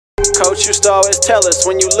coach used to always tell us,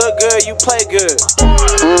 when you look good, you play good.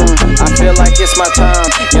 I feel like it's my time.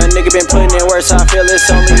 Young nigga been putting in work, so I feel it's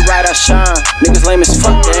only right I shine. Niggas lame as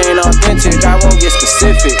fuck, they ain't authentic, I won't get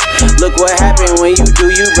specific. Look what happened when you do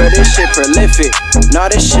you, bro, this shit prolific. Nah,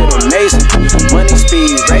 this shit amazing. Money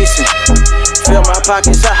speed racing. Fill my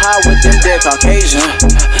pockets are high with them dead Caucasian.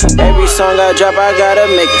 Every song I drop, I gotta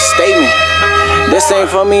make a statement. This ain't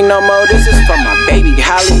for me no more, this is for my baby.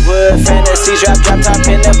 Hollywood fantasy, drop top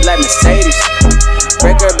in the black Mercedes.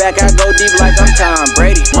 Break her back, I go deep like I'm Tom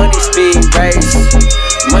Brady. Money speed race,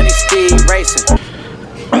 money speed racing.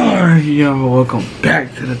 Alright, y'all, welcome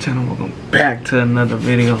back to the channel. Welcome back to another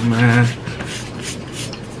video, man.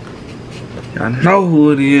 Y'all know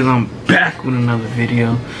who it is. I'm back with another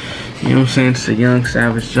video. You know what I'm saying? It's the Young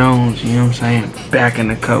Savage Jones. You know what I'm saying? Back in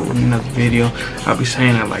the cut with another video. I'll be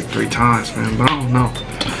saying that like 3 times, man, but I don't know.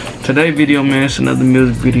 Today's video, man, it's another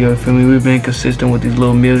music video. Feel me? We've been consistent with these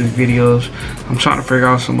little music videos. I'm trying to figure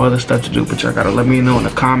out some other stuff to do, but y'all gotta let me know in the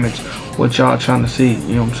comments what y'all trying to see.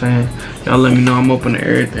 You know what I'm saying? Y'all let me know. I'm open to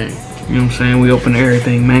everything. You know what I'm saying? We open to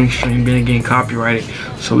everything mainstream, been getting copyrighted,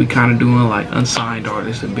 so we kind of doing like unsigned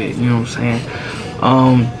artists a bit. You know what I'm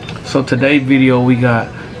saying? So today's video we got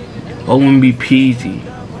OMG Peezy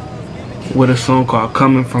with a song called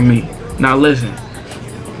 "Coming From Me." Now listen,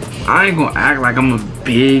 I ain't gonna act like I'm a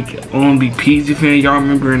big OMG Peezy fan. Y'all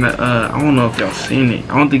remember in the I don't know if y'all seen it.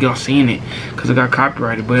 I don't think y'all seen it because it got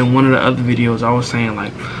copyrighted. But in one of the other videos, I was saying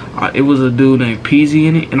like it was a dude named Peezy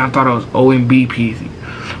in it, and I thought it was OMG Peezy,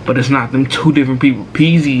 but it's not. Them 2 different people.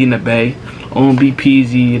 Peezy in the Bay, OMG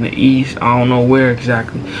Peezy in the East. I don't know where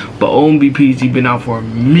exactly, but OMG Peezy been out for a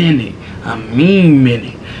minute, a mean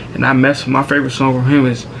minute. And I mess with my favorite song from him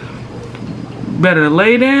is "Better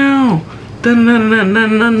Lay Down." Dun, dun, dun,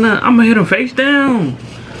 dun, dun, dun. I'ma hit him face down.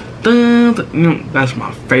 Dun, dun. You know, that's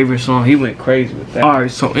my favorite song. He went crazy with that.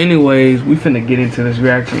 Alright, so anyways, we finna get into this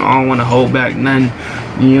reaction. I don't wanna hold back nothing.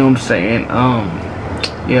 You know what I'm saying?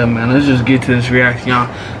 Yeah, man, let's just get to this reaction, y'all.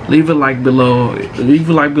 Leave a like below. Leave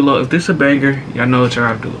a like below. If this a banger, y'all know what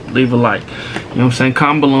y'all gotta do. Leave a like. You know what I'm saying?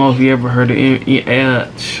 Comment below if you ever heard of OMG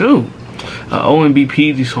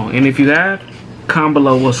Peezy song. And if you have, comment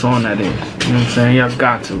below what song that is. You know what I'm saying? Y'all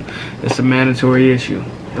got to. It's a mandatory issue.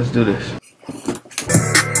 Let's do this.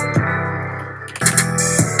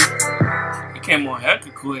 It came on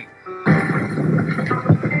hecka quick.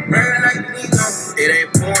 It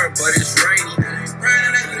ain't pouring, but it's rainy.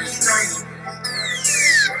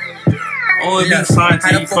 OMG signed to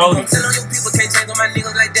E40. People can't change on my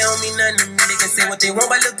niggas like they don't mean nothing to me. They can say what they want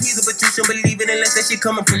by Lil Peezy, but you shouldn't believe it unless that shit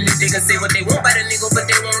coming from me. They can say what they want by the nigga, but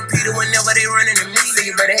they won't repeat it whenever they running to me. So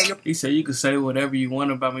you better hang your. He said you can say whatever you want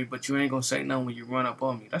about me, but you ain't gonna say nothing when you run up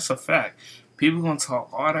on me. That's a fact. People gonna talk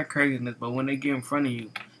all that craziness, but when they get in front of you,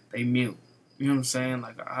 they mute. You know what I'm saying?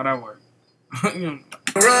 Like, how that work? You know.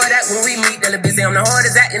 Roll that when we meet, that little bitch say I'm the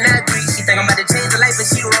hardest act and I agree. She think I'm about to change her life and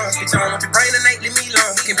she wrong. Bitch, I don't want your brain tonight, leave me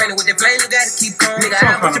alone. You can paint it with the flame, you gotta keep calm. Nigga,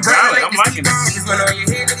 I don't want your brain tonight, just keep calm. This money on your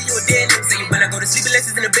head, nigga, you a dead nigga. Say you when I go to sleep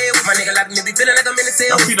unless it's in the bed with my nigga like me, be feeling like I'm in the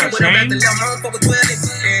cell. Y'all see that When I'm chain? at the left, I don't fuck with 12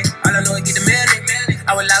 niggas. All I know is get the mail, nigga.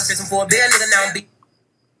 I was loud stressing for a bill, nigga, now I'm beat.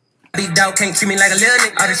 Big dog can't treat me like a little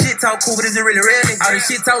nigga. All the shit talk cool, but is it really real nigga? All the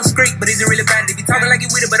shit talk straight, but is it really bad? They be talking like you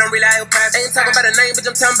with it, but I'm really out past. I ain't talking about a name, but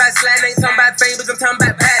I'm talking about slide. I ain't talking about fame, but I'm talking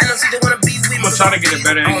about bad. I know she just wanna be with me. I'm trying to get a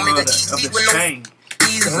better angle of this chain.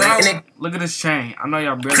 Look at this chain. I know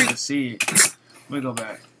y'all barely can see it. Let me go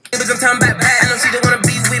back. But I'm talking about bad. I know she just wanna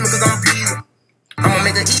be with me because I'm Peezy. I'ma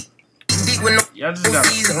make her eat dick with no. Y'all just gotta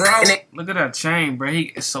look at that chain, bro.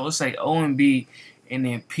 So it say OMG and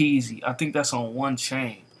then Peezy. I think that's on one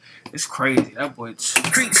chain. It's crazy. That boy.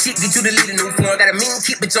 Creep shit, get you to lead a new floor. Got a mean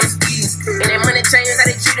keep, but I'm speeds. And that money change, how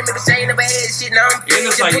they treat him. If I ain't never had shit, now I'm feeling.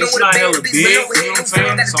 It's like it's not hella big. You know what I'm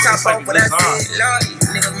saying? So it's like it's hard.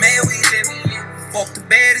 Niggas mad, we live. Fuck the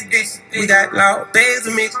baddest bitch. We got loud bags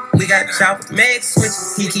of mix. We got chop with mag switch.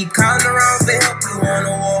 He keep calling around for help. You on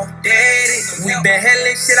the wall, daddy. We been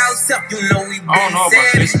handling shit ourselves. You know we been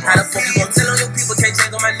savage. How the fuck you gon' tell on your people? Can't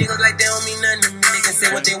change on my niggas like they don't mean nothing to me. They can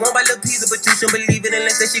say what they want by Lil Peezy, but you shouldn't believe it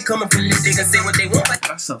unless that shit coming from me. They can say what they want.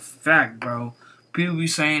 That's a fact, bro. People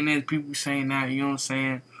be saying this, people be saying that. You know what I'm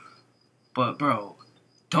saying? But bro,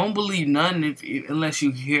 don't believe nothing unless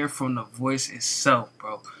you hear from the voice itself,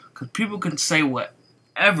 bro. Because people can say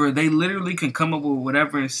whatever. They literally can come up with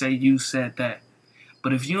whatever and say you said that.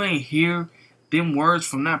 But if you ain't hear them words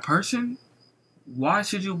from that person, why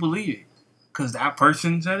should you believe it? Because that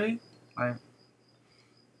person said it? Like,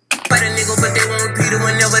 Fight a nigga, but they won't repeat it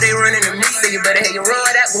whenever they running to me. So you better hit your roll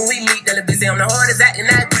that when we meet. That little bitch say I'm the hardest act and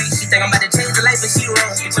I agree. She think I'm about to change her life and she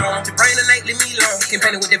wrong. Get you on your brain tonight, leave me alone. Can't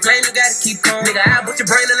paint it with the flame, you gotta keep calm. Nigga, I bust your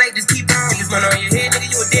brain tonight, just keep on. Niggas run on your head, nigga,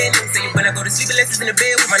 you a dead nigga. Say you when I go to sleep, unless it's in the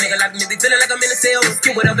bed with my nigga like me, be feeling like I'm in a cell.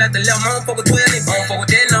 Skip whatever after 11, I don't fuck with 12, and I don't fuck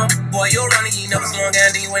with that no. Boy, you're running, you ain't never slowing down,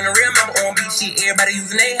 then you ain't a real member. OMG shit, everybody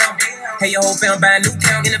using they help. Hey, your whole fam buy a new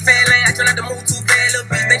count. In the fan lane, I try not to move too fast. Little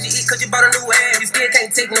bitch, think you eat cause you bought a new ass. You still can't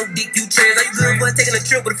take no dick, you trash. Are you good for taking a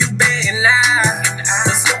trip with a few bags? And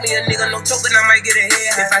just smoke me a nigga, no choking, I might get a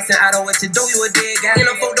head. If I send Otto what you do, you a dead guy. In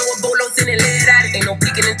a photo with bolos in it, lead out it. Ain't no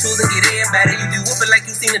peeking and choosing, get everybody. You be whooping like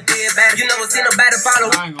you seen a dead body. You never seen nobody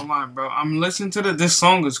follow. I ain't gonna lie, bro. I'm listening to this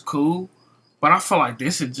song is cool, but I feel like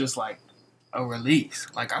this is just like a release.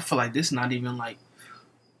 Like, I feel like this is not even like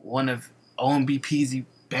one of OMG Peezy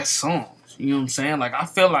best songs. You know what I'm saying? Like, I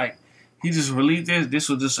feel like he just released this. This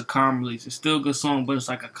was just a calm release. It's still a good song, but it's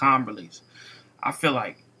like a calm release. I feel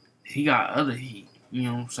like he got other heat. You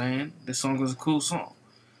know what I'm saying? This song was a cool song,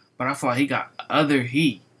 but I feel like he got other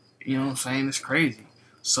heat. You know what I'm saying? It's crazy.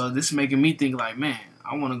 So this is making me think like, man,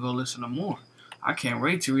 I want to go listen to more. I can't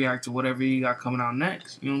wait to react to whatever he got coming out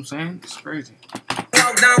next. You know what I'm saying? It's crazy.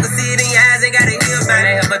 Walk down, can see it in your eyes, ain't gotta hear about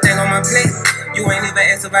it. Everything on my plate. You ain't even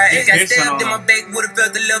asked about it. Got stabbed in my back, would've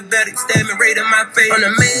felt a little better. Stabbed me right in my face. On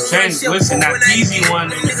the main Change, listen, that Peezy one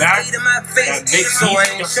in the back, that big so I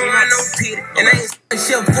ain't showing no pity. And I ain't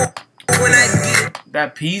shit for when I get it.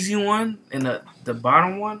 That Peezy one and the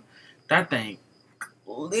bottom one, that thing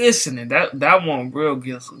listening. That one real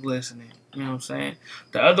gets listening. You know what I'm saying?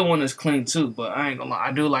 The other one is clean too, but I ain't gonna lie,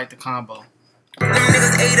 I do like the combo. Them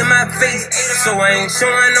niggas ate in my face, so I ain't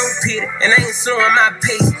showing no pity, and I ain't slowing my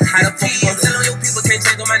pace. How the fuck you tell on your people can't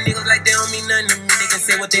check on my niggas like they don't mean nothing to me. They can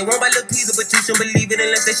say what they want by Lil Peezy, but you shouldn't believe it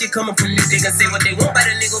unless that shit coming from me. They can say what they want by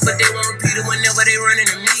the nigga, but they won't repeat it whenever they running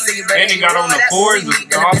to me. And he got on the fours, the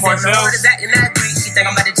golf ourselves. She think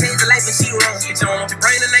I'm about to change her life and she wrong. Bitch, I don't want your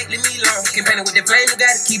brain tonight, leave me alone. Can't paint it with the flame, you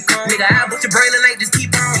gotta keep calm. Nigga, I bust your brain tonight, just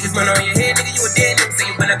keep on. Niggas run on your head, nigga, you a dead nigga. Say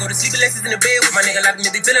you when I go to sleep, unless it's in the bed with my nigga like me,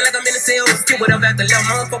 be feeling like I'm in a cell. Skip whatever after 11,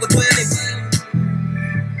 I don't fuck with 12 niggas.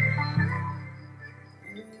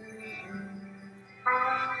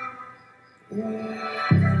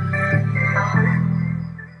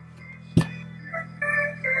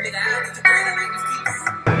 Nigga, I bust your brain tonight, just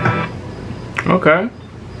keep on. Okay.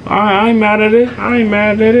 Alright, I ain't mad at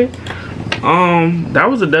it. That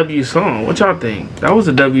was a W song. What y'all think? That was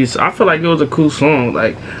a W. I feel like it was a cool song.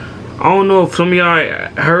 Like, I don't know if some of y'all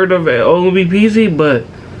heard of it, OMG Peezy, but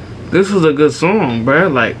this was a good song,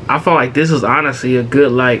 bruh. Like, I feel like this is honestly a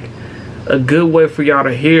good way for y'all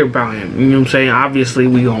to hear about him. You know what I'm saying? Obviously,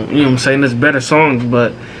 we gon', you know what I'm saying, there's better songs,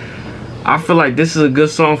 but I feel like this is a good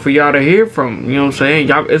song for y'all to hear from. You know what I'm saying?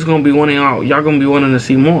 Y'all, it's gonna be one of y'all gonna be wanting to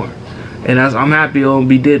see more. And I'm happy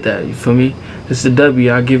OMG did that. You feel me? It's a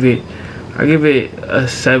W. I give it a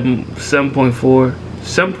 7.4,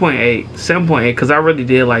 7.8, 7.8, because I really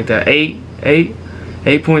did like that.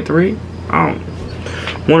 8.3.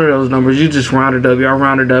 One of those numbers. You just round it up. Y'all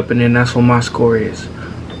round it up, and then that's what my score is.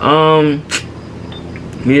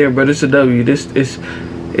 Yeah, but it's a W. It's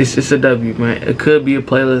a W, man. It could be a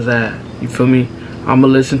playlist ad. You feel me? I'ma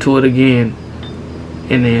listen to it again,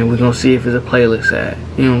 and then we're gonna see if it's a playlist ad.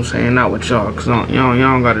 You know what I'm saying? Not with y'all, cause y'all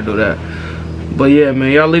don't gotta do that. But yeah,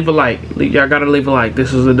 man, y'all leave a like. Y'all gotta leave a like.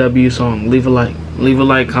 This is a W song. Leave a like. Leave a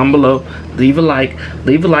like. Comment below. Leave a like.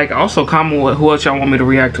 Leave a like. Also comment what, who else y'all want me to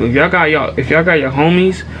react to. If y'all got your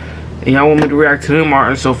homies and y'all want me to react to them,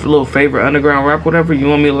 or so for a little favorite underground rap, whatever, you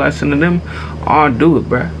want me to listen to them, I'll do it,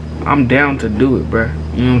 bruh. I'm down to do it, bruh.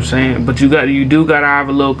 You know what I'm saying? But you do gotta have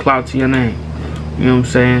a little clout to your name. You know what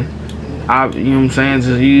I'm saying? You know what I'm saying?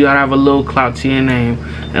 So you gotta have a little clout to your name,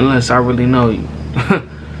 unless I really know you.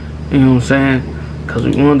 You know what I'm saying? Cause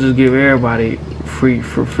we won't just give everybody free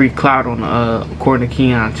clout on the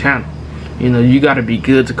ACCORDINGTOKEYON channel. You know, you gotta be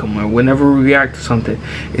good to come on. Whenever we react to something,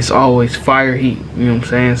 it's always fire heat. You know what I'm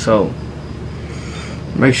saying? So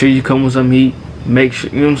make sure you come with some heat. Make sure,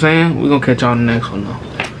 you know what I'm saying? We're gonna catch y'all on the next one though.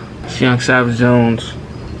 It's Young Savage Jones.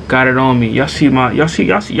 Got it on me. Y'all see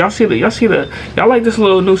the y'all like this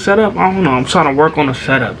little new setup? I don't know. I'm trying to work on the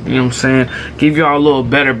setup. You know what I'm saying? Give y'all a little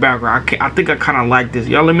better background. I think I kind of like this.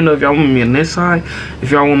 Y'all let me know if y'all want me on this side,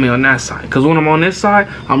 if y'all want me on that side. Cause when I'm on this side,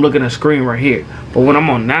 I'm looking at the screen right here. But when I'm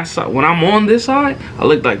on that side, when I'm on this side, I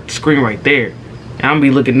look like the screen right there. And I'm gonna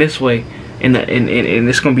be looking this way, and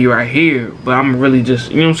it's gonna be right here. But I'm really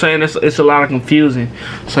just, you know what I'm saying? It's a lot of confusing.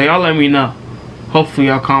 So y'all let me know. Hopefully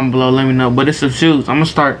y'all comment below, let me know. But it's some shoes. I'm gonna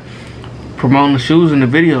start promoting the shoes in the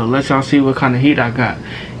video. Let y'all see what kind of heat I got.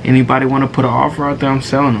 Anybody want to put an offer out there, I'm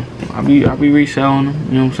selling them. I'll be reselling them,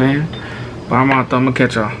 you know what I'm saying? But I'm out there, I'm gonna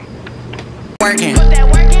catch y'all. Working. Put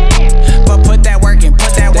that work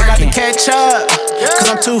in. catch up, cause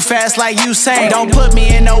I'm too fast like Usain. Don't put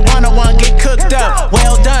me in no one-on-one, get cooked up.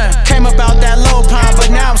 Well done, came up out that low pond, but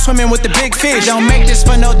now I'm swimming with the big fish. Don't make this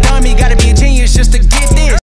for no dummy,